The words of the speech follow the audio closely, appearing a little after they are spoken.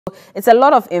It's a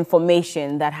lot of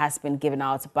information that has been given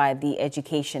out by the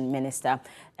Education Minister.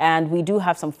 And we do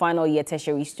have some final year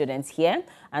tertiary students here.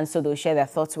 And so they'll share their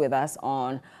thoughts with us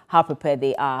on how prepared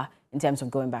they are in terms of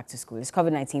going back to school. It's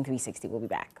COVID-19 360. We'll be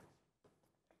back.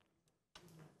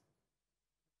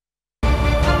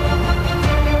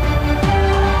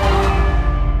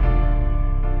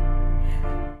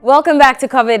 Welcome back to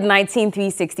COVID-19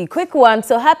 360. Quick one.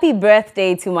 So happy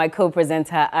birthday to my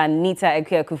co-presenter, Anita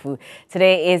Ekuyakufu.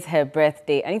 Today is her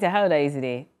birthday. Anita, how old are you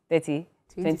today? 30?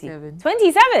 27.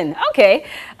 27. Okay.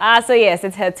 So yes,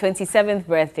 it's her 27th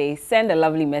birthday. Send a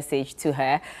lovely message to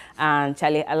her. And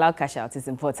Charlie, allow cash out is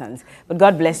important. But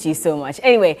God bless you so much.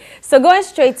 Anyway, so going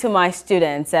straight to my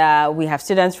students, we have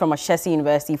students from Ashesi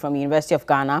University, from the University of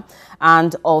Ghana,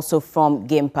 and also from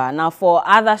GIMPA. Now, for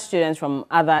other students from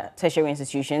other tertiary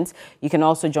institutions, you can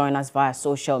also join us via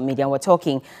social media. We're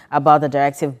talking about the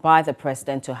directive by the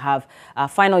president to have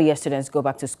final year students go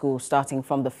back to school starting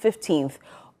from the 15th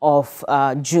of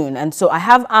June. And so I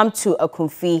have Amtu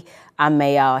Akumfi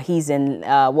Ameya. He's in,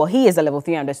 he is a level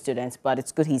 300 student, but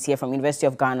it's good he's here from University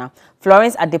of Ghana.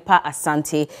 Florence Adepa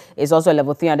Asante is also a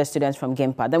level 300 student from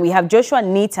GIMPA. Then we have Joshua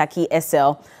Nitaki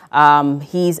SL.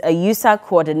 He's a USA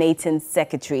coordinating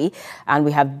secretary. And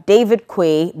we have David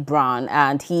Quay Brown,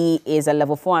 and he is a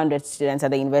level 400 student at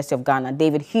the University of Ghana.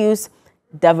 David Hughes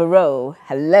Devereaux,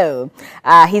 hello.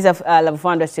 He's a level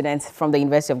 400 student from the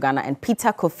University of Ghana. And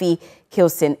Peter Kofi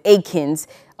Kilson Akins,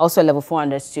 also a level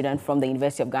 400 student from the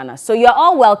University of Ghana. So you're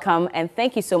all welcome, and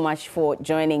thank you so much for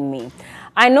joining me.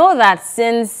 I know that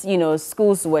since,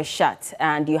 schools were shut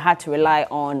and you had to rely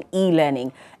on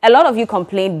e-learning, a lot of you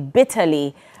complained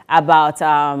bitterly about,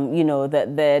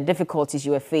 the difficulties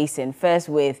you were facing, first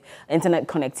with internet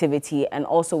connectivity and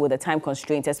also with the time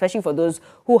constraints, especially for those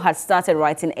who had started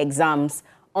writing exams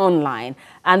online.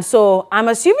 And so I'm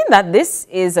assuming that this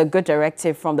is a good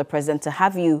directive from the president to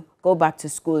have you go back to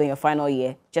school in your final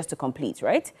year just to complete,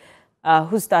 right?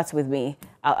 Who starts with me?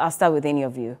 I'll start with any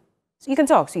of you. So you can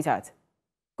talk, sweetheart.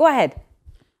 Go ahead.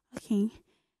 Okay.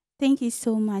 Thank you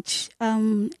so much.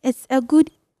 It's a good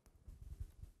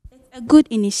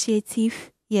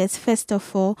initiative, yes, first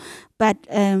of all, but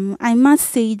I must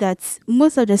say that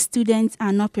most of the students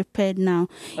are not prepared now.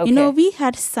 Okay. We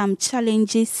had some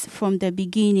challenges from the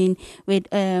beginning with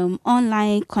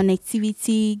online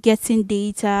connectivity, getting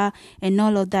data, and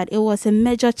all of that. It was a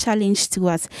major challenge to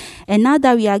us. And now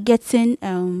that we are getting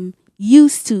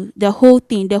used to the whole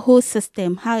thing, the whole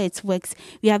system, how it works,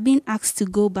 we have been asked to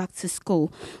go back to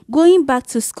school. Going back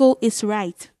to school is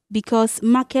right, because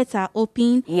markets are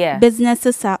open,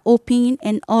 businesses are open,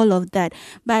 and all of that.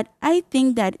 But I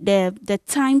think that the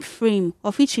time frame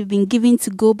of which we've been given to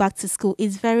go back to school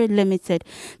is very limited.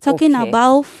 Talking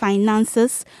about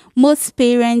finances, most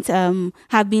parents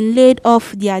have been laid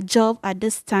off their job at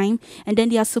this time, and then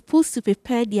they are supposed to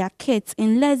prepare their kids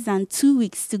in less than 2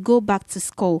 weeks to go back to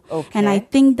school. And I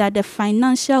think that the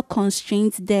financial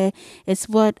constraints there is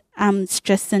what I'm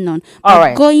stressing on.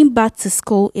 But going back to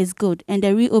school is good, and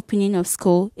the reopening of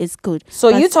school is good. So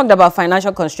you talked about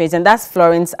financial constraints, and that's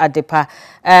Florence Adepa.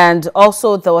 And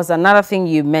also there was another thing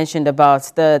you mentioned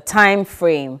about the time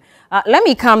frame. Let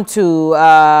me come to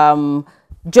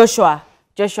Joshua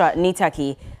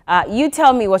Nitaki. You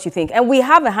tell me what you think. And we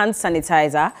have a hand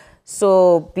sanitizer.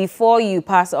 So before you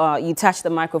pass or you touch the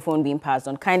microphone being passed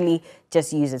on, kindly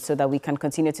just use it so that we can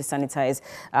continue to sanitize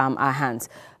our hands.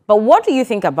 But what do you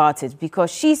think about it?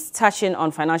 Because she's touching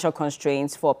on financial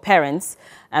constraints for parents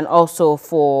and also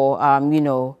for,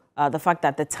 the fact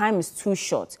that the time is too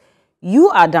short. You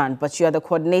are done, but you are the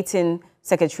coordinating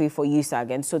secretary for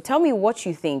USAG. And so tell me what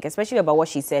you think, especially about what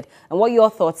she said, and what your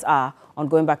thoughts are on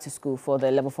going back to school for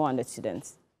the level 400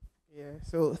 students. Yeah,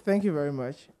 so thank you very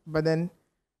much. But then,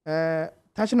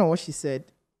 touching on what she said,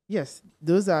 yes,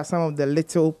 those are some of the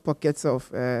little pockets of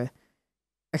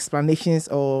explanations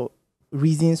or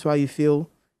reasons why you feel,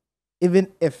 even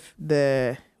if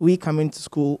we coming to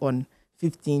school on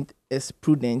 15th is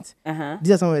prudent,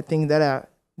 these are some of the things that are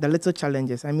the little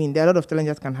challenges. I mean, there are a lot of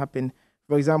challenges that can happen.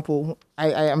 For example,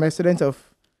 I am a student of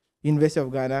University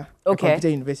of Ghana, Computer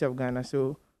University of Ghana.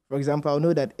 So, for example, I'll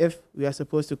know that if we are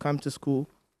supposed to come to school,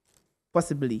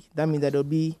 possibly, that means that there'll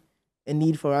be a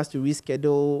need for us to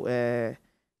reschedule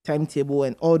timetable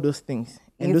and all those things.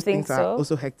 And those things are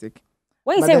also hectic.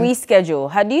 When you say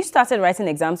reschedule, had you started writing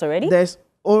exams already? There's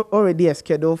already a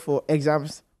schedule for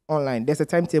exams online. There's a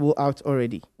timetable out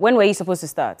already. When were you supposed to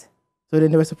start? So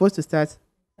then they were supposed to start,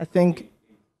 I think,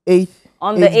 8th.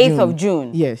 On the 8th of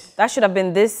June? Yes. That should have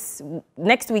been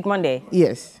next week, Monday?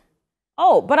 Yes.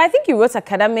 Oh, but I think you wrote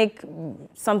academic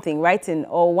something, writing,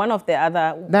 or one of the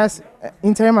other. That's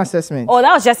interim assessment. Oh,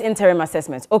 that was just interim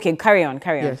assessment. Okay, carry on.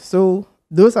 Yes, so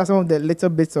those are some of the little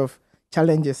bits of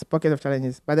challenges, pockets of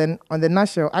challenges. But then on the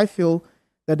national, I feel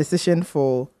the decision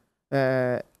for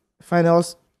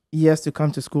finals years to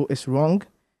come to school is wrong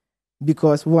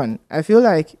because one, I feel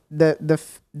like the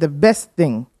best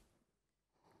thing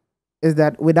is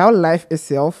that without life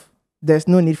itself, there's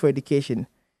no need for education.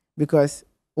 Because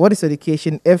what is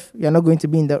education if you're not going to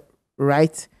be in the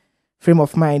right frame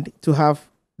of mind to have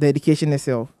the education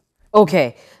itself?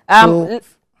 Okay.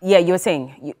 Yeah, you were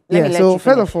saying. So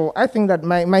first of all, I think that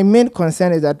my main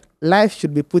concern is that life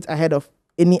should be put ahead of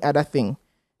any other thing.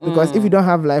 Because if you don't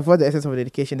have life, what's the essence of the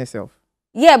education itself?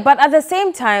 Yeah, but at the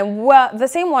same time, well, the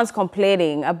same ones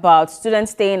complaining about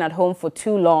students staying at home for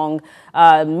too long,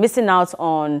 missing out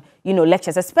on,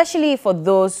 lectures, especially for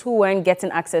those who weren't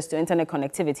getting access to internet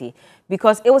connectivity,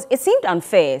 because it seemed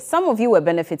unfair. Some of you were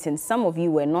benefiting, some of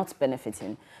you were not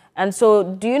benefiting. And so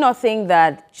do you not think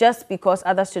that just because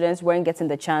other students weren't getting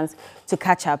the chance to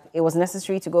catch up, it was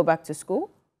necessary to go back to school?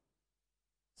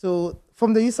 So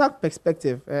from the USAC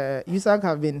perspective, USAC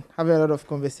have been having a lot of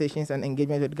conversations and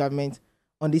engagement with government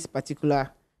on this particular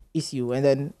issue. And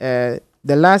then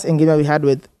the last engagement we had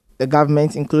with the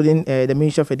government, including the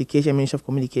Ministry of Education, Ministry of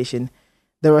Communication,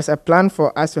 there was a plan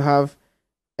for us to have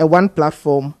a one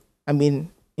platform,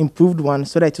 improved one,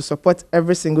 so that to support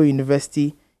every single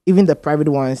university, even the private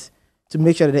ones, to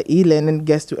make sure that the e-learning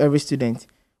gets to every student.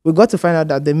 We got to find out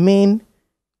that the main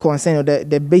concern or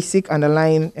the basic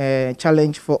underlying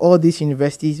challenge for all these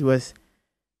universities was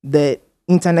the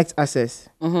internet access.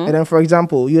 And then, for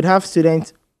example, you'd have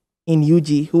students in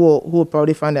UG who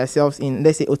probably find themselves in,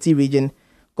 let's say, OT region,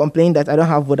 complain that I don't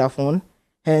have Vodafone,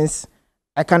 hence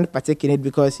I can't partake in it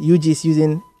because UG is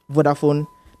using Vodafone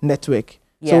network.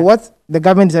 Yeah. So what the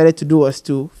government decided to do was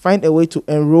to find a way to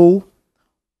enroll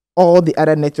all the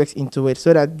other networks into it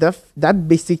so that that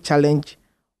basic challenge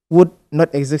would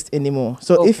not exist anymore.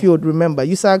 So if you would remember,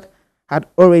 USAC had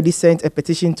already sent a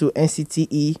petition to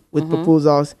NCTE with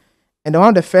proposals. And one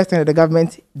of the first things that the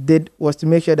government did was to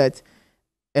make sure that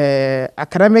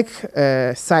academic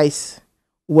sites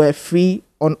were free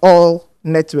on all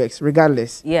networks,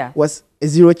 regardless. Yeah. Was a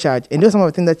zero charge. And those are some of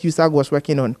the things that USAC was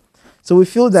working on. So we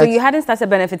feel that... So you hadn't started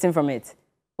benefiting from it?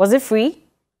 Was it free?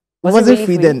 Was it really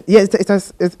free then? Yeah,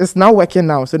 it's now working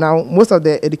now. So now most of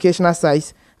the educational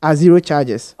sites are zero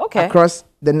charges across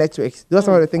the networks. Those are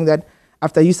some of the things that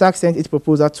after USAC sent its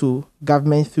proposal to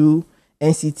government through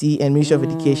NCT and Ministry of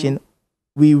Education,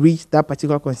 we reached that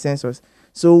particular consensus.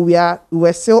 So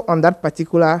we're still on that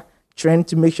particular trend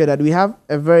to make sure that we have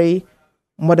a very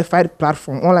modified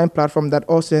platform, online platform that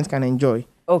all students can enjoy.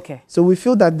 Okay. So we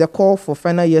feel that the call for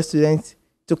final year students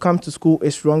to come to school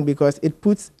is wrong because it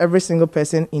puts every single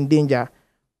person in danger.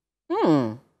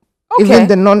 Okay. Even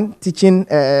the non-teaching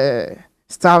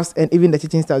staffs and even the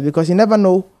teaching staff, because you never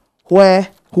know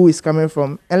who is coming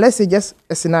from. And let's say just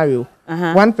a scenario.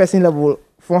 One person level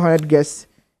 400 guests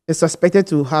is suspected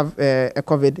to have a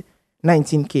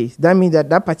COVID-19 case. That means that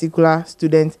that particular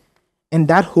student and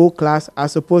that whole class are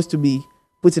supposed to be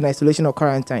put in isolation or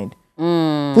quarantined.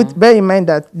 Bear in mind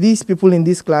that these people in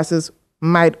these classes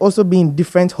might also be in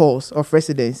different halls of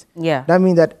residence. Yeah. That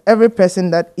means that every person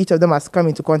that each of them has come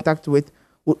into contact with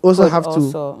would also have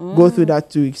to go through that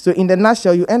 2 weeks. So in the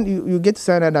nutshell, you get to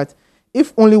find out that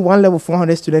if only one level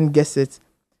 400 student gets it,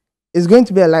 it's going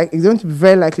to be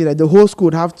very likely that the whole school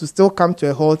would have to still come to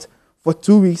a halt for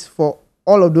 2 weeks for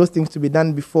all of those things to be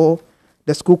done before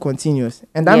the school continues.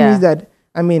 And that means that,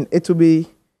 it will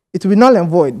be null and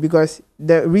void because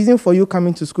the reason for you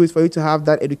coming to school is for you to have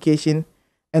that education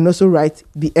and also write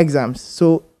the exams.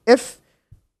 So if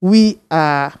we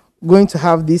are going to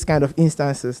have these kind of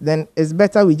instances, then it's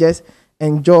better we just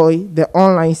enjoy the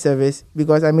online service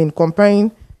because,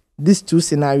 comparing these two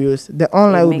scenarios, the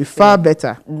online will be far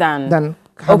better than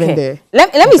having the...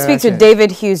 Let me speak to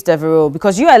David Hughes Devereaux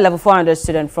because you are a level 400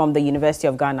 student from the University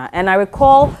of Ghana. And I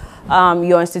recall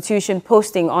your institution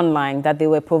posting online that they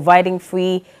were providing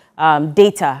free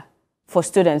data for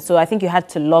students. So I think you had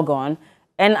to log on.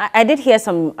 And I did hear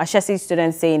some Ashesi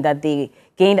students saying that they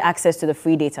gained access to the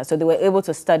free data, so they were able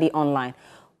to study online.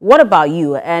 What about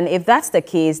you? And if that's the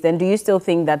case, then do you still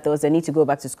think that there was a need to go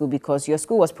back to school because your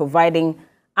school was providing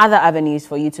other avenues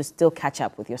for you to still catch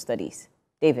up with your studies?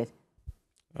 David?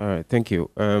 All right, thank you.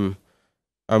 I'm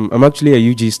actually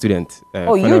a UG student.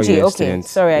 Oh, UG, okay. Student.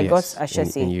 Sorry, I got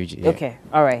Ashesi. In UG, yeah. Okay,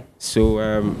 all right. So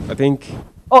I think...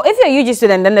 Oh, if you're a UG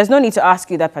student, then there's no need to ask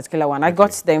you that particular one. I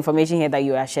got the information here that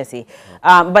you're Ashesi.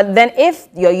 But then if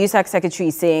your USAC secretary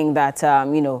is saying that,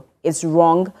 it's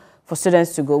wrong for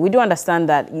students to go. We do understand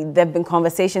that there have been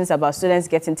conversations about students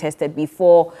getting tested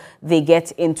before they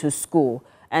get into school.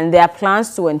 And there are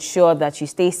plans to ensure that you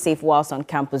stay safe whilst on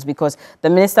campus, because the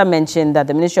minister mentioned that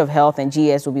the Ministry of Health and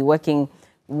GS will be working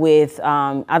with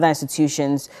other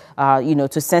institutions, you know,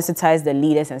 to sensitize the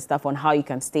leaders and stuff on how you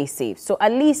can stay safe. So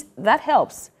at least that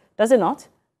helps, does it not?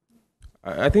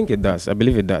 I think it does. I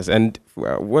believe it does. And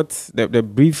what the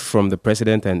brief from the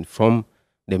president and from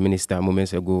the minister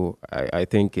moments ago, I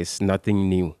think is nothing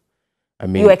new. I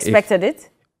mean, you expected it?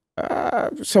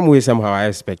 Some way, somehow, I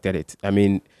expected it. I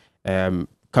mean,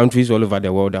 countries all over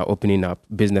the world are opening up.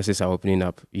 Businesses are opening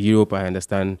up. Europe, I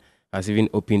understand, has even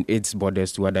opened its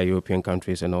borders to other European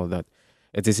countries and all that.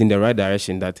 It is in the right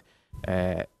direction that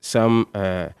some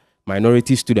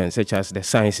minority students, such as the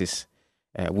sciences,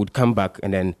 would come back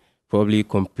and then probably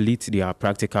complete their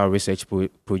practical research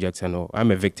projects and all.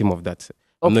 I'm a victim of that.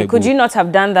 Okay, could you not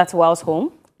have done that whilst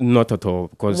home? Not at all.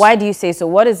 Because why do you say so?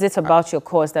 What is it about your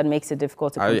course that makes it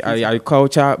difficult to complete? I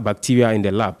culture bacteria in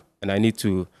the lab, and I need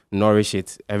to nourish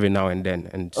it every now and then.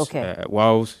 And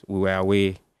whilst we were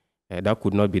away, that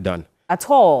could not be done. At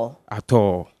all? At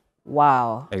all.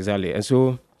 Wow. Exactly. And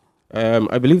so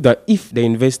I believe that if the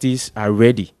universities are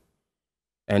ready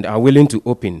and are willing to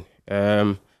open,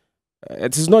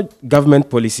 it is not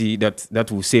government policy that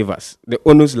will save us. The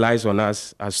onus lies on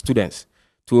us as students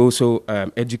to also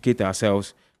educate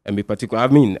ourselves and be particular. I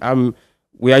mean,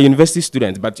 we are university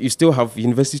students, but you still have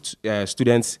university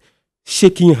students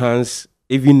shaking hands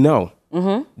even now.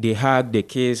 Mm-hmm. They hug the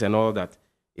kids and all that.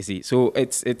 You see, so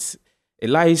it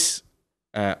lies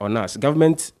on us.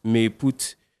 Government may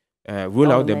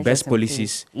roll out the best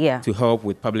policies to help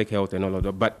with public health and all of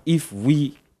that. But if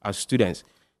we as students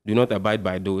do not abide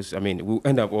by those, I mean, we'll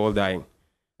end up all dying.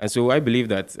 And so I believe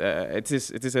that it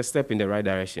is a step in the right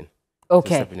direction.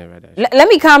 Okay. Let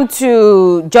me come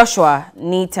to Joshua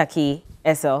Nitaki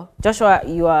SL. Joshua,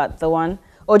 you are the one.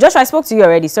 Oh, Joshua, I spoke to you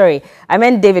already. Sorry. I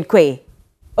meant David Quay.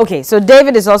 Okay, so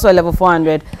David is also a level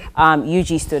 400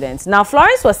 UG student. Now,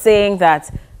 Florence was saying that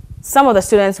some of the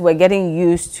students were getting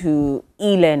used to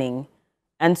e-learning.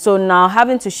 And so now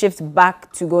having to shift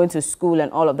back to going to school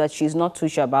and all of that, she's not too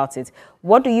sure about it.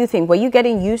 What do you think? Were you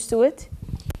getting used to it?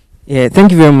 Yeah,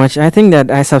 thank you very much. I think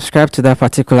that I subscribe to that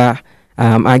particular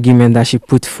argument that she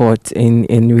put forth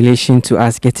in relation to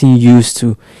us getting used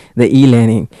to the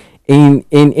e-learning. In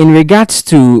regards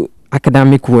to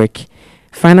academic work,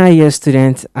 final year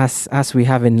students, as we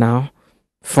have it now,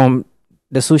 from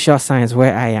the social science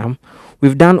where I am,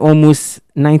 we've done almost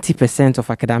 90%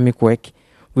 of academic work.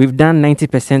 We've done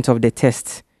 90% of the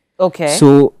tests. Okay.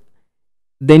 So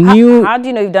the new... How do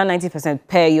you know you've done 90%?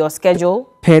 Per your schedule?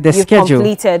 Per the schedule.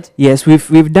 You've completed? Yes,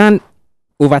 we've done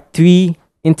over 3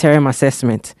 interim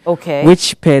assessments. Okay.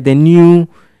 Which per the new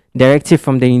directive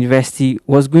from the university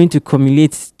was going to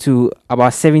cumulate to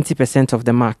about 70% of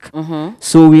the mark. Mm-hmm.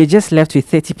 So we're just left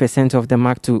with 30% of the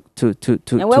mark to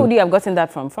And where would you have gotten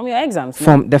that from? From your exams?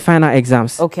 From the final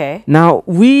exams. Okay. Now,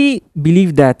 we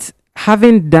believe that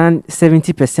having done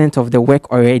 70% of the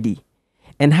work already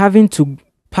and having to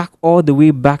pack all the way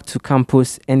back to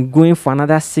campus and going for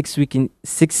another 6 weeks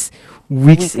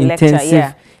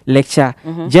intensive lecture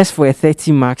just for a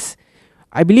 30 marks,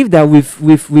 I believe that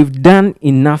we've done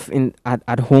enough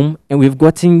at home and we've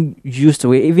gotten used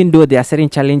to it, even though there are certain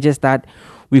challenges that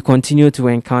we continue to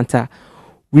encounter.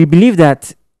 We believe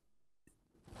that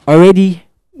already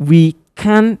we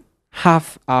can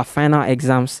have our final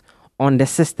exams on the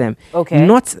system,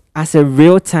 not as a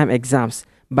real-time exams,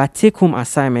 but take-home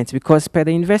assignments, because per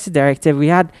the university directive, we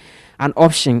had an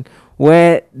option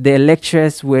where the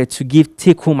lecturers were to give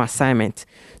take-home assignment.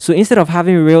 So instead of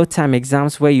having real-time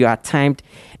exams where you are timed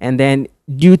and then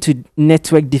due to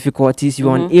network difficulties, you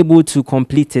are unable to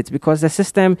complete it because the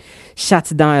system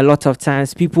shuts down a lot of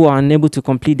times. People are unable to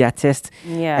complete their test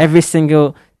every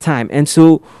single time. And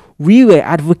so we were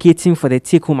advocating for the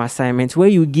take-home assignment where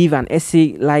you give an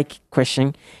essay-like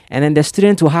question and then the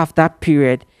student will have that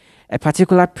period, a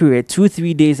particular period,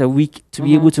 2-3 days a week to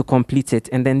be able to complete it,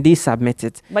 and then they submit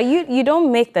it. But you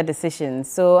don't make the decision.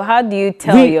 So how do you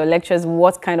tell your lecturers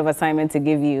what kind of assignment to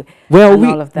give you? Well,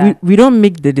 all of that? we don't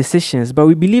make the decisions, but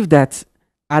we believe that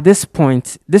at this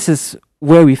point, this is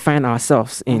where we find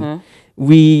ourselves in.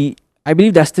 I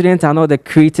believe that students are not the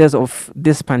creators of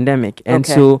this pandemic. And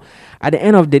so at the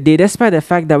end of the day, despite the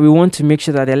fact that we want to make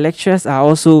sure that the lecturers are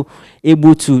also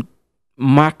able to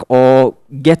mark or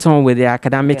get on with their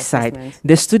academic side,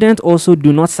 the students also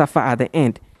do not suffer at the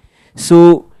end.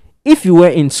 So if you were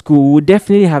in school, we would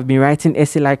definitely have been writing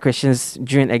essay-like questions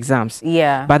during exams.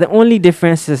 Yeah. But the only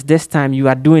difference is this time you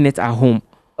are doing it at home.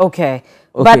 Okay.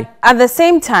 But at the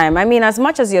same time, I mean, as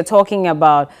much as you're talking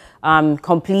about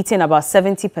completing about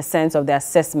 70% of their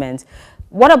assessment.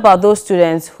 What about those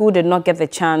students who did not get the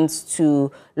chance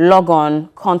to log on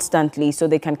constantly so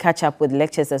they can catch up with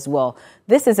lectures as well?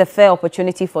 This is a fair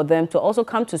opportunity for them to also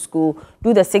come to school,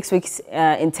 do the 6 weeks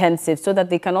intensive so that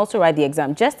they can also write the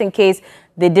exam. Just in case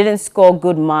they didn't score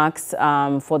good marks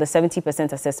for the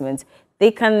 70% assessment,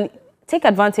 they can take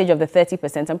advantage of the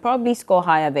 30% and probably score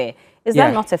higher there. Is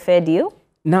that not a fair deal?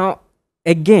 Now,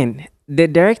 again, the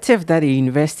directive that the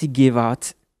university gave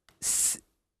out,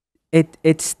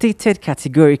 it stated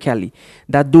categorically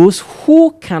that those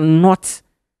who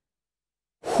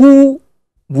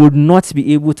would not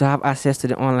be able to have access to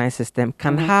the online system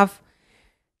can have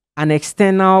an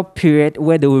external period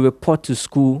where they will report to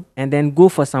school and then go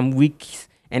for some weeks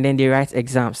and then they write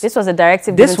exams. This was a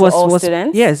directive given to all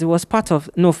students? Yes, it was part of,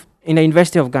 in the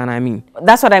University of Ghana, I mean.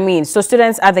 That's what I mean. So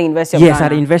students at the University of Ghana? Yes, at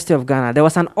the University of Ghana. There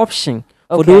was an option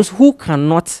for those who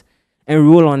cannot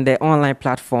enroll on the online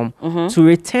platform to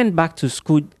return back to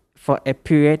school for a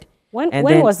period.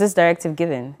 When was this directive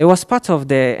given? It was part of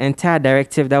the entire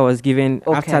directive that was given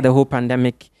after the whole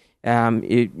pandemic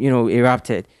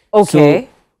erupted. Okay. So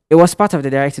it was part of the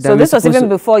directive. So this was even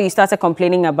before you started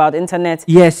complaining about internet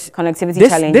connectivity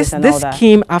challenges and all that? This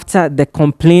came after the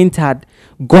complaint had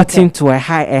gotten to a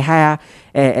higher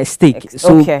stake.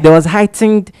 So there was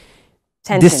heightened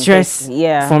distress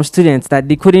from students that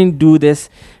they couldn't do this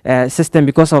system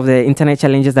because of the internet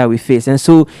challenges that we face. And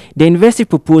so the university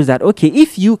proposed that, okay,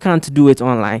 if you can't do it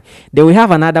online, then we have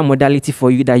another modality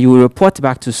for you that you will report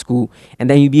back to school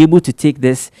and then you'll be able to take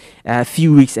this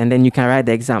few weeks and then you can write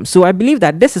the exam. So I believe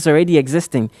that this is already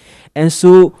existing. And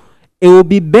so it will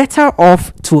be better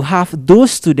off to have those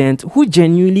students who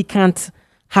genuinely can't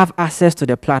have access to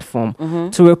the platform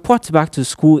to report back to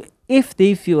school if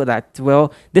they feel that,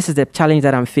 well, this is the challenge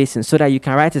that I'm facing, so that you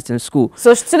can write it in school.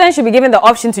 So students should be given the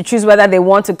option to choose whether they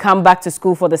want to come back to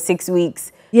school for the 6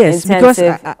 weeks. Yes,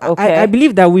 intensive. Because I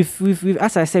believe that we've,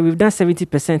 as I said, we've done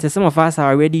 70%, and some of us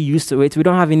are already used to it. We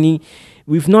don't have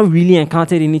we've not really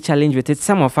encountered any challenge with it.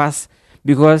 Some of us,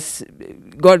 because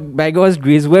by God's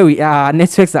grace, where we are, our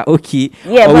networks are okay.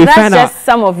 Yeah, but that's just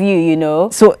some of you,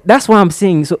 So that's what I'm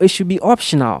saying. So it should be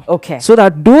optional. Okay. So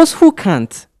that those who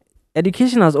can't,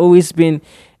 education has always been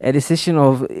a decision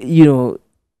of,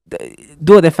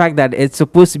 though the fact that it's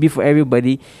supposed to be for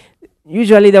everybody,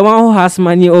 usually the one who has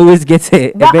money always gets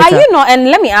a But better. Are you not, and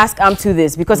let me ask Amtu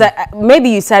this, because maybe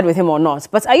you side with him or not,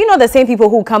 but are you not the same people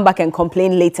who come back and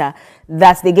complain later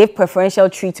that they gave preferential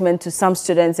treatment to some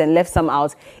students and left some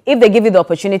out, if they give you the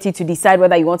opportunity to decide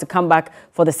whether you want to come back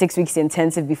for the 6 weeks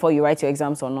intensive before you write your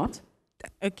exams or not?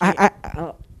 Okay.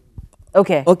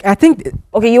 Okay, I think...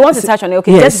 Okay, you want to touch on it.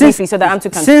 Okay, just briefly so that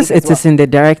Amtu can Since speak as it is in the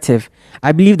directive,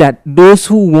 I believe that those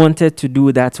who wanted to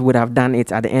do that would have done it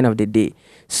at the end of the day.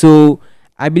 So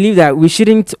I believe that we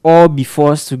shouldn't all be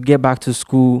forced to get back to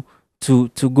school to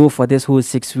go for this whole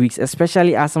 6 weeks,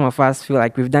 especially as some of us feel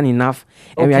like we've done enough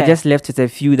and we are just left with a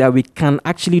few that we can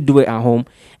actually do it at home,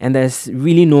 and there's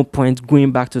really no point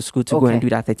going back to school to go and do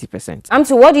that 30%.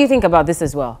 Amtu, what do you think about this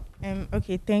as well?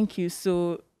 Okay, thank you.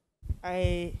 So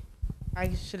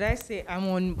should I say I'm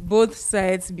on both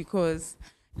sides, because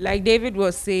like David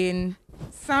was saying,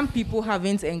 some people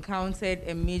haven't encountered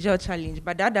a major challenge,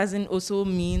 but that doesn't also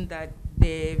mean that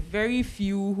the very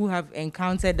few who have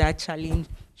encountered that challenge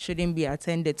shouldn't be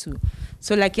attended to.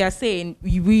 So like you're saying,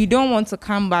 we don't want to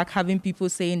come back having people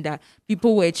saying that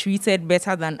people were treated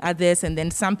better than others and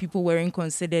then some people weren't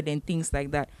considered and things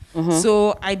like that.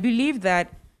 So I believe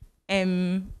that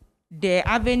the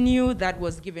avenue that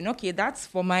was given, okay, that's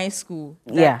for my school.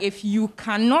 If you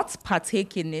cannot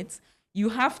partake in it, you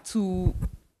have to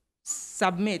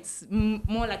submit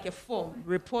more like a form,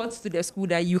 reports to the school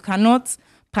that you cannot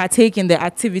partake in the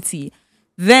activity.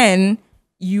 Then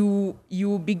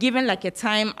you'll be given like a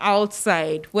time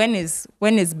outside when is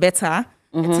better,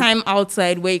 a time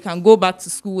outside where you can go back to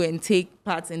school and take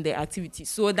part in the activity.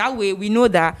 So that way we know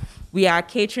that we are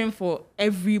catering for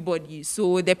everybody.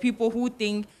 So the people who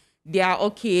think they are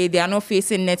okay, they are not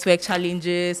facing network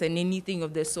challenges and anything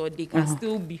of the sort, they can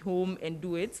still be home and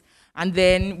do it. And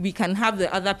then we can have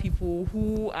the other people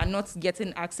who are not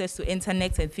getting access to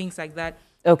internet and things like that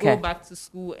go back to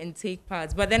school and take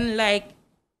part. But then, like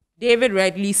David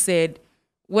rightly said,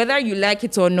 whether you like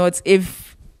it or not,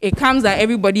 if it comes that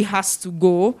everybody has to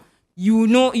go,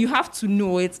 you have to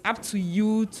know it's up to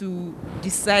you to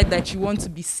decide that you want to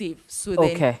be safe. So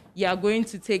then you are going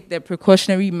to take the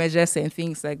precautionary measures and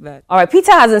things like that. All right,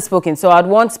 Peter hasn't spoken, so I'd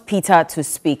want Peter to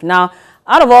speak. Now,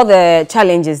 out of all the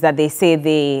challenges that they say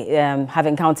they have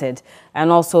encountered,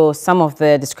 and also some of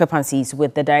the discrepancies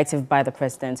with the directive by the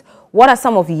president, what are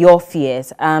some of your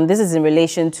fears? This is in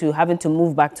relation to having to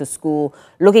move back to school,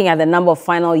 looking at the number of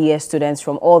final year students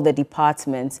from all the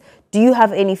departments. Do you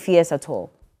have any fears at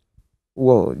all?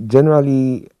 Well,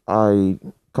 generally, I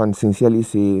can sincerely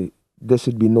say there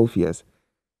should be no fears.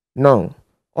 Now,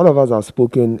 all of us have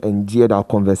spoken and geared our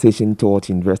conversation towards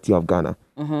University of Ghana.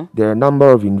 There are a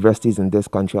number of universities in this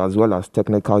country, as well as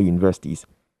technical universities,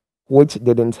 which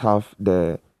didn't have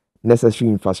the necessary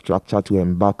infrastructure to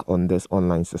embark on this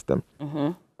online system.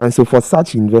 And so for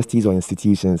such universities or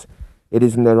institutions, it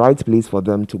is in the right place for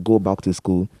them to go back to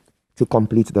school to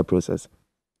complete the process.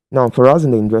 Now, for us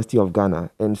in the University of Ghana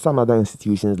and some other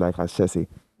institutions like Ashesi,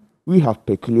 we have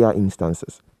peculiar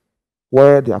instances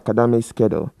where the academic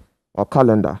schedule or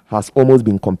calendar has almost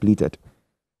been completed.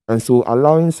 And so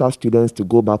allowing such students to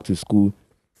go back to school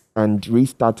and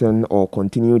restarting or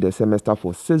continue the semester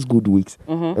for 6 good weeks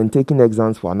and taking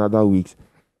exams for another week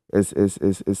is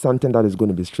something that is going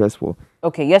to be stressful.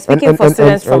 Okay, you're speaking for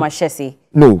students from Ashesi?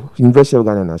 No, University of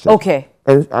Ghana and Ashesi. Okay.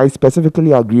 And I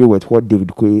specifically agree with what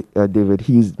David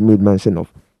Hughes made mention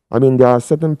of. I mean, there are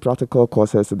certain practical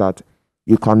courses that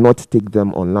you cannot take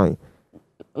them online.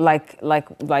 Like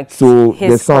so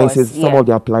his the sciences, course, some of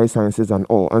the applied sciences and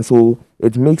all. And so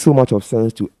it makes so much of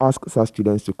sense to ask such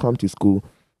students to come to school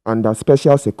under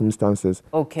special circumstances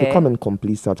to come and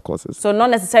complete such courses. So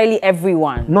not necessarily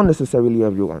everyone? Not necessarily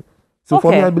everyone. So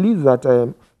for me, I believe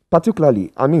that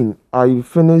particularly, I mean, I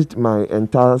finished my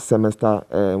entire semester,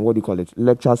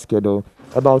 lecture schedule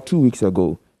about 2 weeks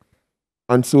ago.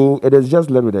 And so it is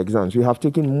just led with exams. We have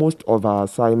taken most of our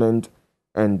assignment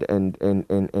and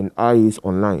IAs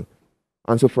online.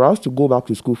 And so for us to go back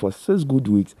to school for 6 good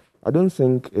weeks, I don't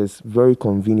think is very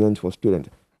convenient for students.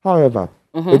 However,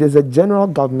 it is a general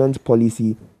government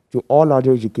policy to all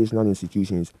other educational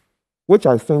institutions, which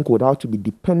I think would have to be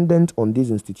dependent on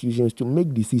these institutions to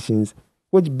make decisions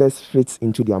which best fits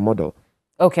into their model.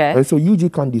 Okay. And so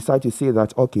UG can decide to say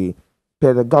that, okay,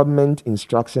 per the government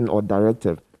instruction or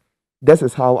directive, this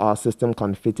is how our system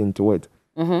can fit into it.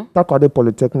 Takoradi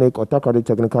Polytechnic or Takoradi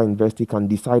Technical University can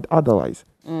decide otherwise.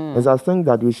 As I think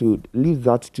that we should leave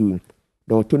that to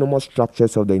the autonomous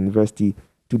structures of the university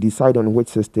to decide on which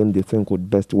system they think would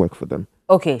best work for them.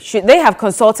 Okay, should they have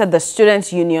consulted the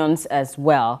students' unions as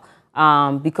well?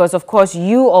 Because, of course,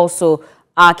 you also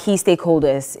are key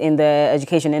stakeholders in the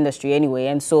education industry anyway,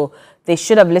 and so they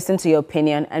should have listened to your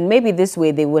opinion, and maybe this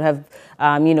way they would have,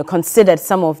 considered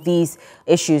some of these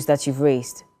issues that you've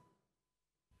raised.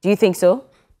 Do you think so?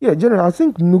 Yeah, generally, I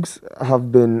think NUGS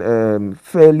have been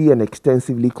fairly and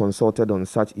extensively consulted on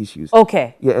such issues.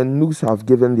 Okay. Yeah, and NUGS have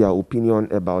given their opinion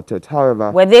about it.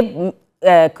 However, were they,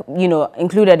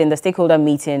 included in the stakeholder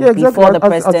meeting before the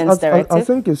president's directive? I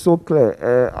think it's so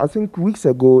clear. I think weeks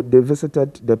ago they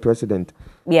visited the president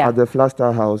at the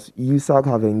Flagstaff House. USAG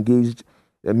have engaged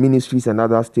ministries and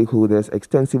other stakeholders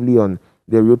extensively on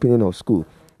the reopening of school.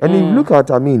 And if you look at,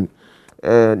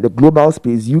 the global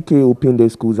space, UK opened their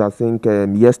schools, I think,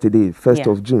 yesterday,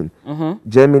 1st of June.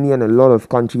 Germany and a lot of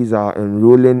countries are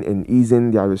enrolling and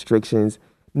easing their restrictions,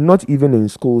 not even in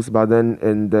schools, but then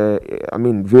in the,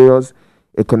 various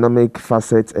economic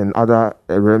facets and other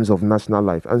realms of national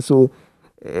life. And so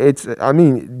it's,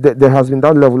 there has been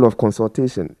that level of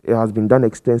consultation. It has been done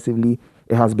extensively.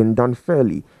 It has been done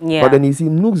fairly. But then you see,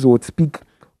 NUGS would speak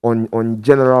on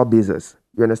general basis.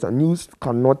 You understand? News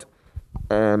cannot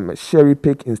cherry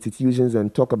pick institutions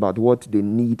and talk about what they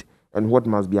need and what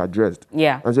must be addressed.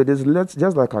 And so there's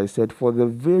just like I said, for the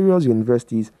various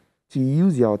universities to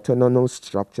use their autonomous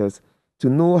structures to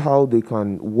know how they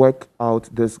can work out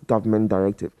this government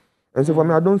directive. And so for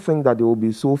me, I don't think that it will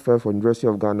be so fair for University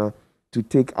of Ghana to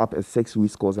take up a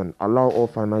 6-week course and allow all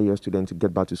final year students to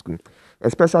get back to school,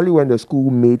 especially when the school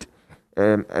made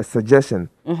a suggestion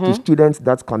to students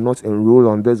that cannot enroll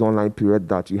on this online period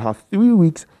that you have 3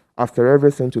 weeks after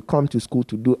everything to come to school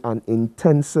to do an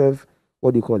intensive,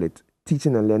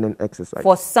 teaching and learning exercise.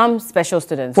 For some special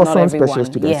students, for not some everyone. Special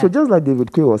students. So just like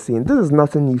David Quay was saying, this is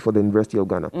nothing new for the University of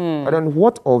Ghana. And then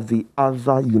what of the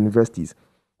other universities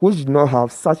which do not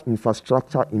have such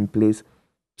infrastructure in place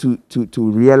to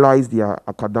realize their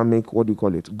academic,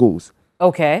 goals?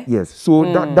 Okay. Yes.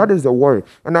 So that is the worry.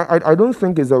 And I don't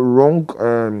think it's a wrong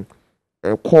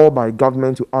call by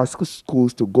government to ask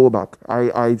schools to go back.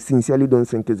 I sincerely don't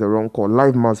think it's a wrong call.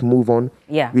 Life must move on.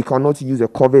 We cannot use a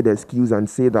COVID excuse and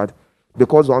say that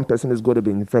because one person is going to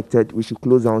be infected, we should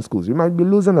close down schools. We might be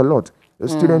losing a lot. The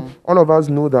student, all of us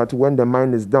know that when the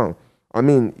mind is down,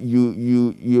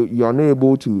 you are not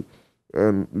able to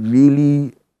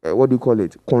really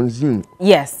consume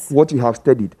what you have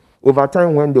studied. Over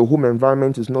time, when the home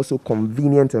environment is not so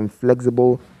convenient and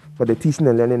flexible for the teaching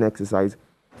and learning exercise,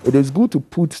 it is good to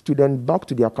put students back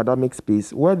to the academic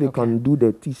space where they can do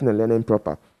the teaching and learning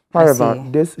proper. However,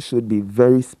 this should be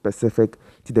very specific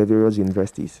to the various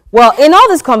universities. Well, in all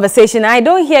this conversation, I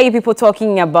don't hear you people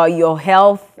talking about your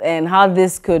health and how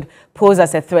this could pose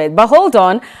as a threat. But hold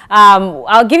on,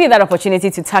 I'll give you that opportunity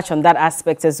to touch on that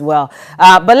aspect as well.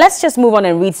 But let's just move on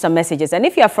and read some messages. And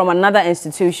if you are from another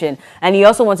institution and you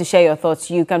also want to share your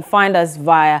thoughts, you can find us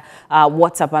via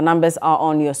WhatsApp. Our numbers are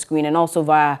on your screen, and also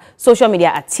via social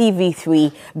media at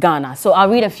TV3 Ghana. So I'll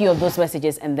read a few of those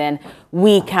messages and then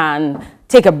we can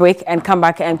take a break and come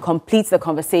back and complete the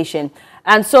conversation.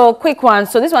 And so, quick one.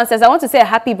 So this one says, I want to say a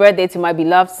happy birthday to my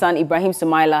beloved son, Ibrahim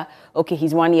Sumaila. Okay,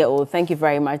 he's 1 year old. Thank you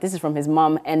very much. This is from his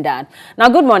mom and dad. Now,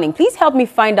 good morning. Please help me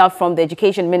find out from the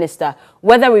education minister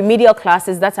whether remedial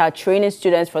classes that are training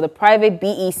students for the private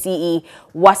BECE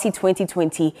WASSCE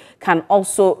 2020 can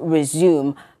also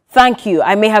resume. Thank you.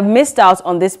 I may have missed out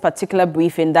on this particular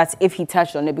briefing. That's if he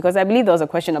touched on it, because I believe there was a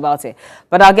question about it.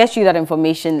 But I'll get you that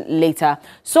information later.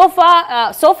 So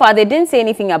far, they didn't say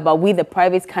anything about we, the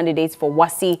private candidates for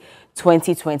WASSCE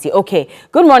 2020. Okay.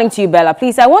 Good morning to you, Bella.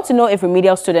 Please, I want to know if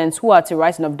remedial students who are to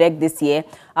write an OBDEC this year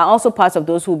are also part of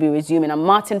those who will be resuming. I'm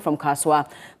Martin from Kaswa.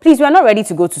 Please, we are not ready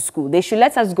to go to school. They should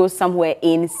let us go somewhere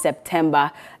in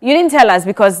September. You didn't tell us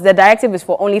because the directive is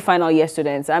for only final year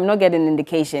students. I'm not getting an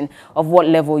indication of what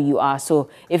level you are. So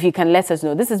if you can let us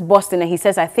know. This is Boston, and he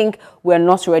says, I think we're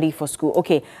not ready for school.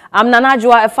 Okay. I'm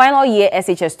Nanajua, a final year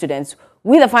SHS student.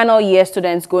 We, the final year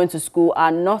students going to school, are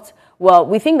not... Well,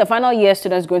 we think the final year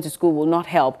students going to school will not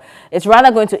help. It's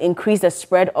rather going to increase the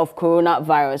spread of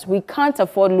coronavirus. We can't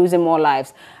afford losing more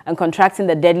lives and contracting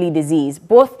the deadly disease.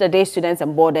 Both the day students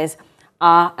and boarders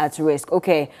are at risk.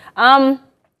 Okay.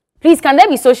 Please, can there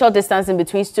be social distancing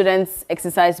between students'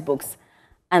 exercise books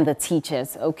and the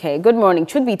teachers? Okay. Good morning.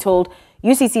 Truth be told,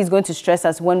 UCC is going to stress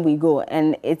us when we go,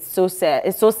 and it's so sad.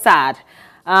 It's so sad.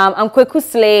 I'm Kweku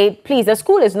Slay. Please, the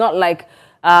school is not like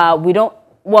we don't...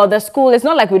 Well, the school, it's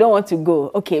not like we don't want to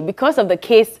go. Okay, because of the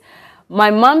case,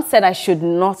 my mom said I should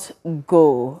not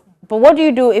go. But what do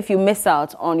you do if you miss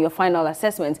out on your final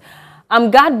assessment?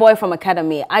 I'm God Boy from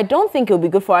Academy. I don't think it would be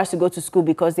good for us to go to school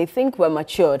because they think we're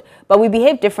matured. But we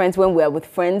behave different when we're with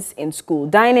friends in school.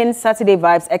 Dining, Saturday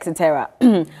vibes, etc.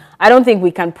 I don't think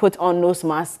we can put on nose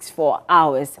masks for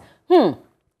hours.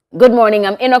 Good morning.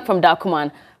 I'm Enoch from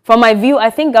Dakuman. From my view,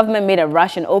 I think government made a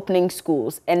rush in opening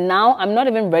schools, and now I'm not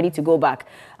even ready to go back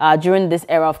during this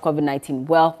era of COVID-19.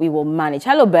 Well, we will manage.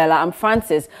 Hello, Bella. I'm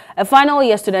Francis, a final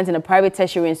year student in a private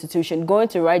tertiary institution going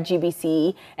to write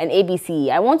GBCE and ABCE.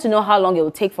 I want to know how long it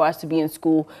will take for us to be in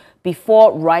school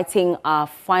before writing our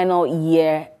final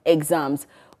year exams.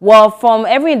 Well, from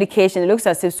every indication, it looks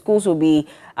as if schools will be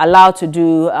allowed to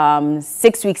do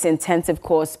 6 weeks intensive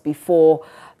course before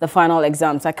the final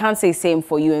exams. I can't say same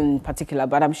for you in particular,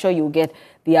 but I'm sure you'll get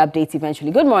the update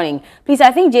eventually. Good morning. Please, I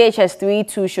think JHS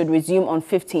 3-2 should resume on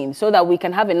 15 so that we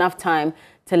can have enough time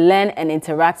to learn and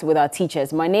interact with our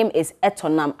teachers. My name is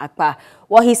Etonam Akpa.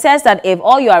 Well, he says that if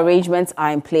all your arrangements are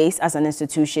in place as an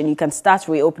institution, you can start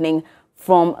reopening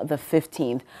from the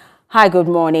 15th. Hi, good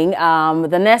morning.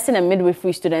 The nursing and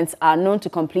midwifery students are known to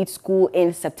complete school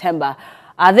in September.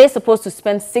 Are they supposed to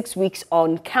spend 6 weeks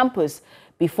on campus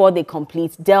before they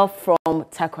complete? Del from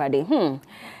Takrade.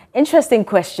 Interesting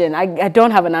question. I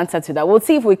don't have an answer to that. We'll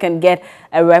see if we can get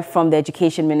a rep from the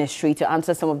Education Ministry to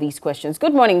answer some of these questions.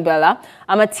 Good morning, Bella.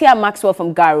 I'm Atia Maxwell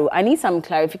from Garu. I need some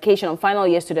clarification on final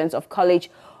year students of College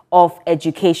of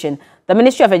Education. The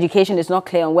Ministry of Education is not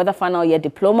clear on whether final year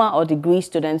diploma or degree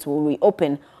students will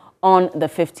reopen on the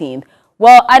 15th.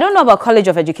 Well, I don't know about College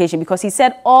of Education because he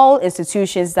said all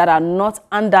institutions that are not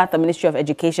under the Ministry of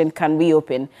Education can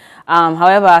reopen.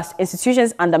 However,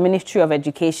 institutions under Ministry of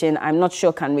Education, I'm not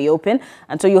sure can reopen.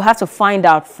 And so you have to find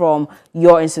out from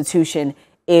your institution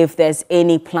if there's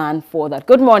any plan for that.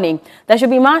 Good morning. There should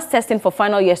be mass testing for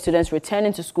final year students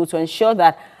returning to school to ensure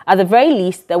that at the very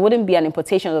least, there wouldn't be an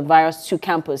importation of the virus to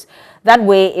campus. That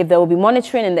way, if there will be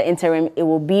monitoring in the interim, it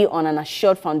will be on an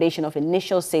assured foundation of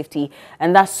initial safety.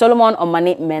 And that's Solomon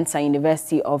Omane Mensah,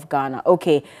 University of Ghana.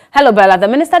 Okay. Hello, Bella. The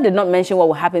minister did not mention what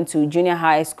will happen to junior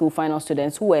high school final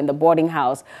students who were in the boarding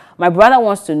house. My brother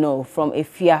wants to know from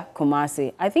Efia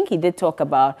Kumasi. I think he did talk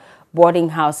about boarding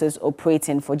houses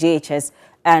operating for JHS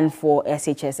and for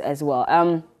SHS as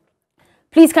well.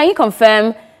 Please, can you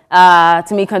confirm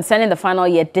to me concerning the final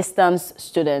year distance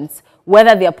students,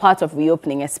 whether they are part of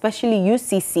reopening, especially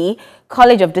UCC,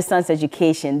 College of Distance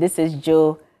Education? This is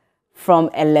Joe from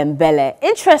Elembele.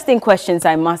 Interesting questions,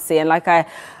 I must say. And like I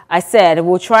I said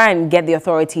we'll try and get the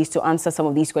authorities to answer some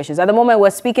of these questions. At the moment, we're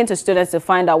speaking to students to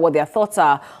find out what their thoughts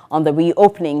are on the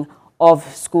reopening of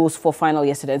schools for final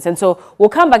year students. And so we'll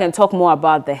come back and talk more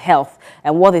about the health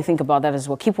and what they think about that as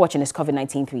well. Keep watching this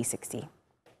COVID-19 360.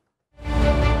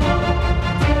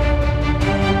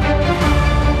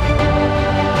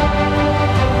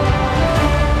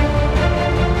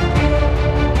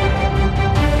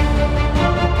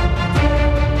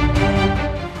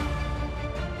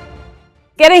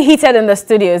 Getting heated in the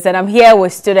studios, and I'm here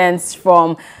with students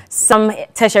from some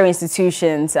tertiary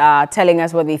institutions telling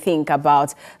us what they think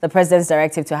about the president's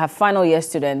directive to have final year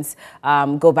students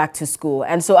go back to school.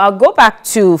 And so I'll go back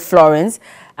to Florence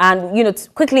and, you know,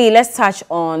 quickly let's touch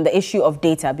on the issue of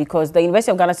data, because the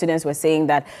University of Ghana students were saying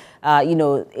that, you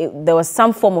know, there was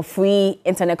some form of free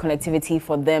internet connectivity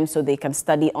for them so they can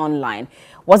study online.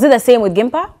 Was it the same with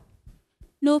GIMPA?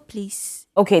 No, please.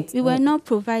 Okay. We were not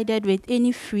provided with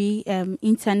any free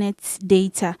internet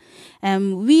data.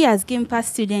 We as GIMPA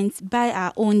students buy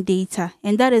our own data,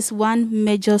 and that is one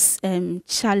major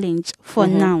challenge for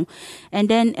now. And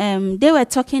then they were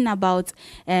talking about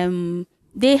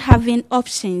they having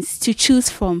options to choose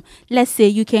from. Let's say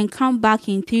you can come back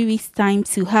in 3 weeks' time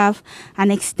to have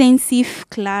an extensive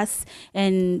class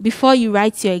and before you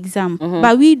write your exam.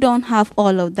 But we don't have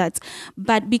all of that.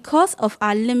 But because of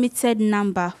our limited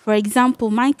number, for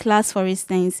example, my class, for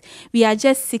instance, we are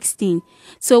just 16.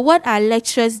 So what our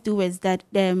lecturers do is that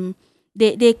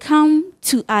they come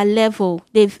to our level.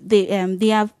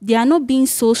 They are not being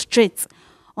so strict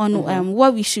on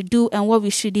what we should do and what we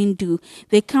shouldn't do.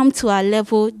 They come to our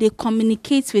level, they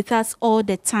communicate with us all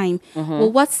the time.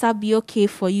 Will WhatsApp be okay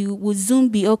for you? Will Zoom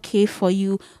be okay for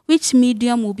you? Which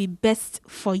medium will be best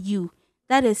for you?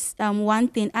 That is one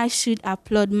thing I should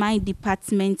applaud my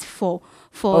department for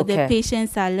the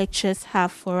patience our lecturers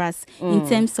have for us in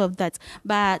terms of that.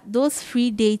 But those free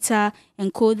data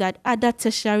and code that other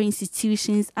tertiary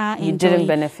institutions are enjoying, didn't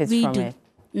benefit from it.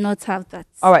 Not have that.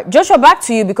 All right, Joshua, back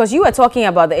to you, because you were talking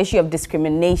about the issue of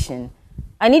discrimination.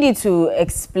 I need you to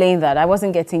explain that. I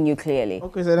wasn't getting you clearly.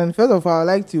 Okay, so then first of all,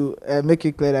 I'd like to make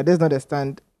it clear that this is not a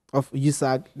stand of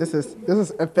USAG. This is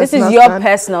a personal This is your stand.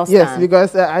 personal stand. Yes,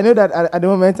 because I know that at the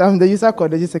moment I'm the USAG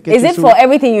coordinating secretary. Is it for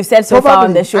everything you said so far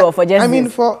on the show, or for just I mean,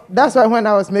 this? that's why when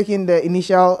I was making the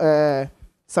initial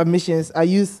submissions, I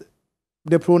used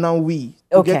the pronoun we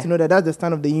to get to know that that's the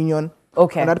stand of the union on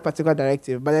that particular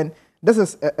directive. But then this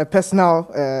is a personal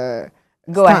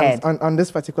Go ahead on this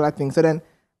particular thing. So then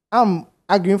I'm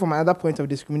arguing from another point of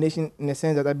discrimination in the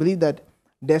sense that I believe that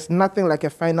there's nothing like a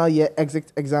final year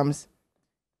exit exams,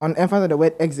 on emphasis on the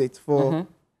word exit, for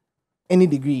any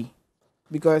degree.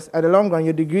 Because at the long run,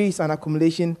 your degree is an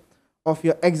accumulation of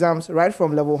your exams right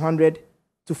from level 100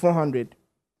 to 400.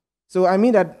 So I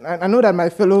mean that, I know that my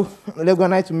fellow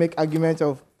Legonite to make arguments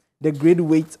of the grade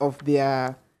weight of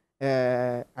their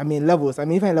levels. I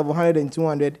mean, if I'm level 100 and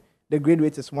 200, the grade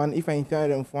weight is 1. If I'm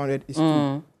 300 and 400, it's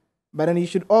 2. But then you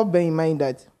should all bear in mind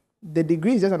that the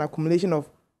degree is just an accumulation of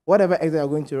whatever exam you're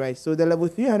going to write. So the level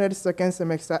 300 second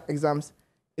semester exams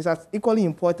is as equally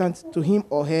important to him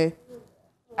or her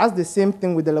as the same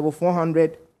thing with the level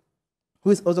 400,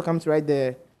 who is also come to write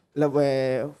the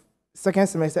level second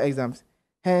semester exams.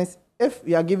 Hence, if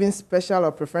you are giving special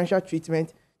or preferential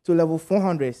treatment to level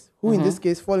 400s, who in this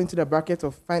case fall into the bracket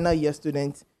of final year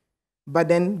students, but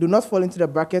then do not fall into the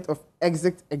bracket of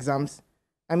exit exams,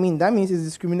 I mean, that means it's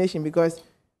discrimination, because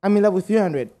I'm in level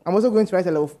 300. I'm also going to write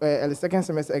a level second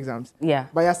semester exams. Yeah.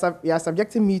 But you are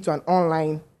subjecting me to an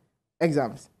online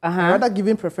exams. Rather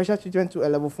giving preferential treatment to a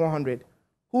level 400,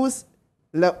 whose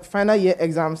final year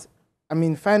exams, I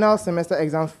mean, final semester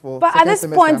exams for But at this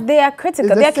point, they are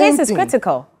critical. Their case is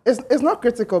critical. It's not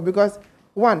critical because,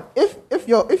 one, if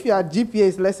your GPA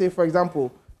is, let's say, for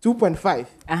example,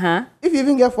 2.5, if you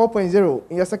even get 4.0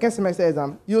 in your second semester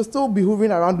exam, you'll still be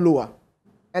hovering around lower.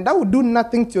 And that would do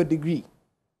nothing to your degree.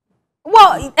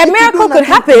 Well, a miracle could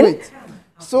happen.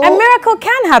 So a miracle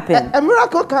can happen. A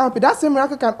miracle can happen. That same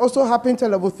miracle can also happen to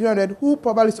level 300, who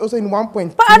probably is also in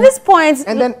 1.2. But at this point...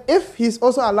 And then if he's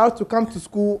also allowed to come to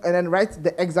school and then write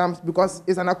the exams because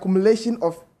it's an accumulation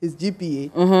of his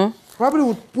GPA, probably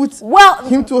would put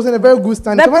him to also in a very good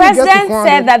standing. The president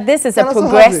said that this is a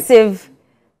progressive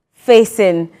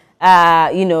facing,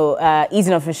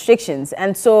 easing of restrictions.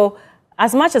 And so,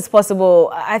 as much as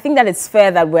possible, I think that it's fair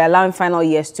that we're allowing final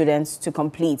year students to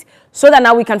complete so that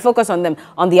now we can focus on them,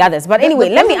 on the others. But anyway,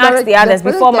 let me ask the others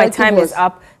before my time is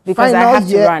up, because I have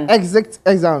to run. Exit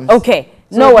exams. Okay,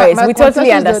 so no worries. We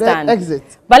totally understand.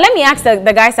 But let me ask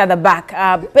the guys at the back.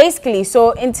 Basically,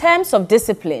 so in terms of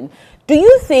discipline, Do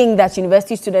you think that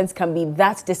university students can be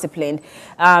that disciplined?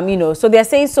 You know, so they're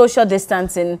saying social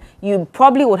distancing, you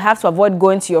probably would have to avoid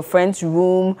going to your friend's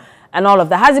room and all of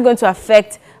that. How's it going to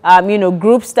affect, you know,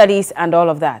 group studies and all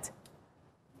of that?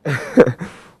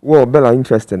 Well, Bella,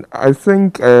 interesting. I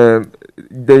think the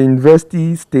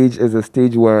university stage is a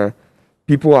stage where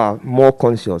people are more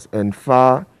conscious and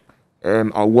far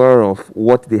aware of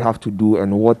what they have to do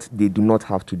and what they do not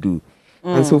have to do.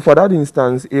 And so for that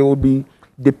instance, it will be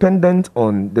dependent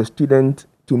on the student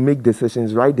to make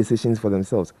decisions, right decisions for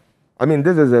themselves. I mean,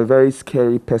 this is a very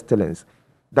scary pestilence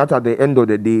that at the end of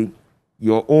the day,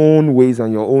 your own ways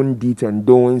and your own deeds and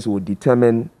doings will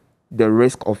determine the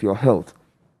risk of your health.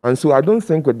 And so I don't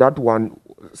think with that one,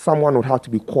 someone would have to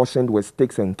be cautioned with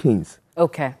sticks and canes.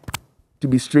 Okay. To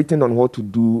be straightened on what to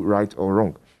do right or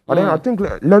wrong. But then I think,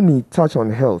 let me touch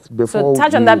on health before. So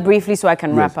touch on that briefly so I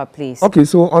can wrap up, please. Okay,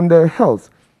 so on the health,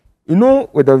 you know,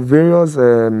 with the various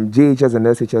JHS and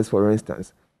SHS, for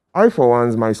instance, I, for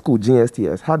once, my school,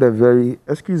 GSTS, had a very,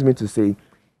 excuse me to say,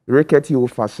 rickety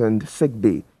old-fashioned sick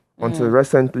bay until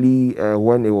recently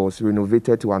when it was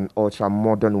renovated to an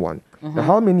ultra-modern one. Now,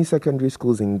 how many secondary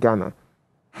schools in Ghana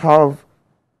have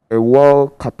a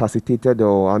well-capacitated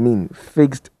or,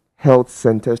 fixed health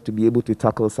centers to be able to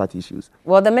tackle such issues?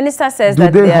 Well, the minister says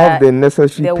that they have the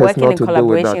necessary they're working in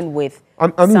collaboration with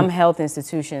some health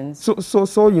institutions.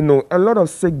 So you know, a lot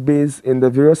of sick bays in the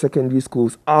various secondary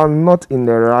schools are not in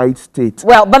the right state.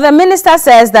 Well, but the minister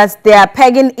says that they are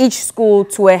pegging each school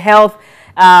to a health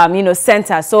you know,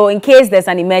 center, so in case there's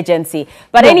an emergency.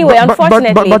 But anyway,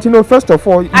 unfortunately, but you know, first of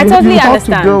all, I totally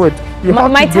understand.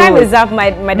 My time is up.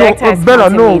 My director is Bella,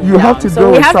 no, you have to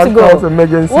go. We have to go.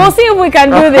 Emergency. We'll see if we can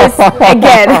do this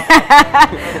again.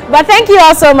 But thank you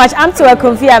all so much. I'm Tua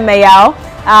Kumfia Mayao,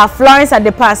 Florence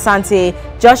Adepa Asante,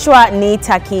 Joshua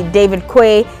Nitaki, David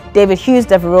Quay, David Hughes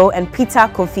Devereaux, and Peter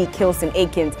Kofi Kilson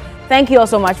Akins. Thank you all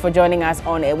so much for joining us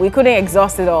on it. We couldn't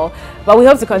exhaust it all, but we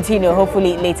hope to continue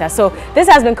hopefully later. So this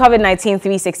has been COVID-19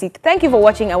 360. Thank you for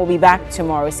watching, and we'll be back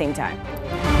tomorrow, same time.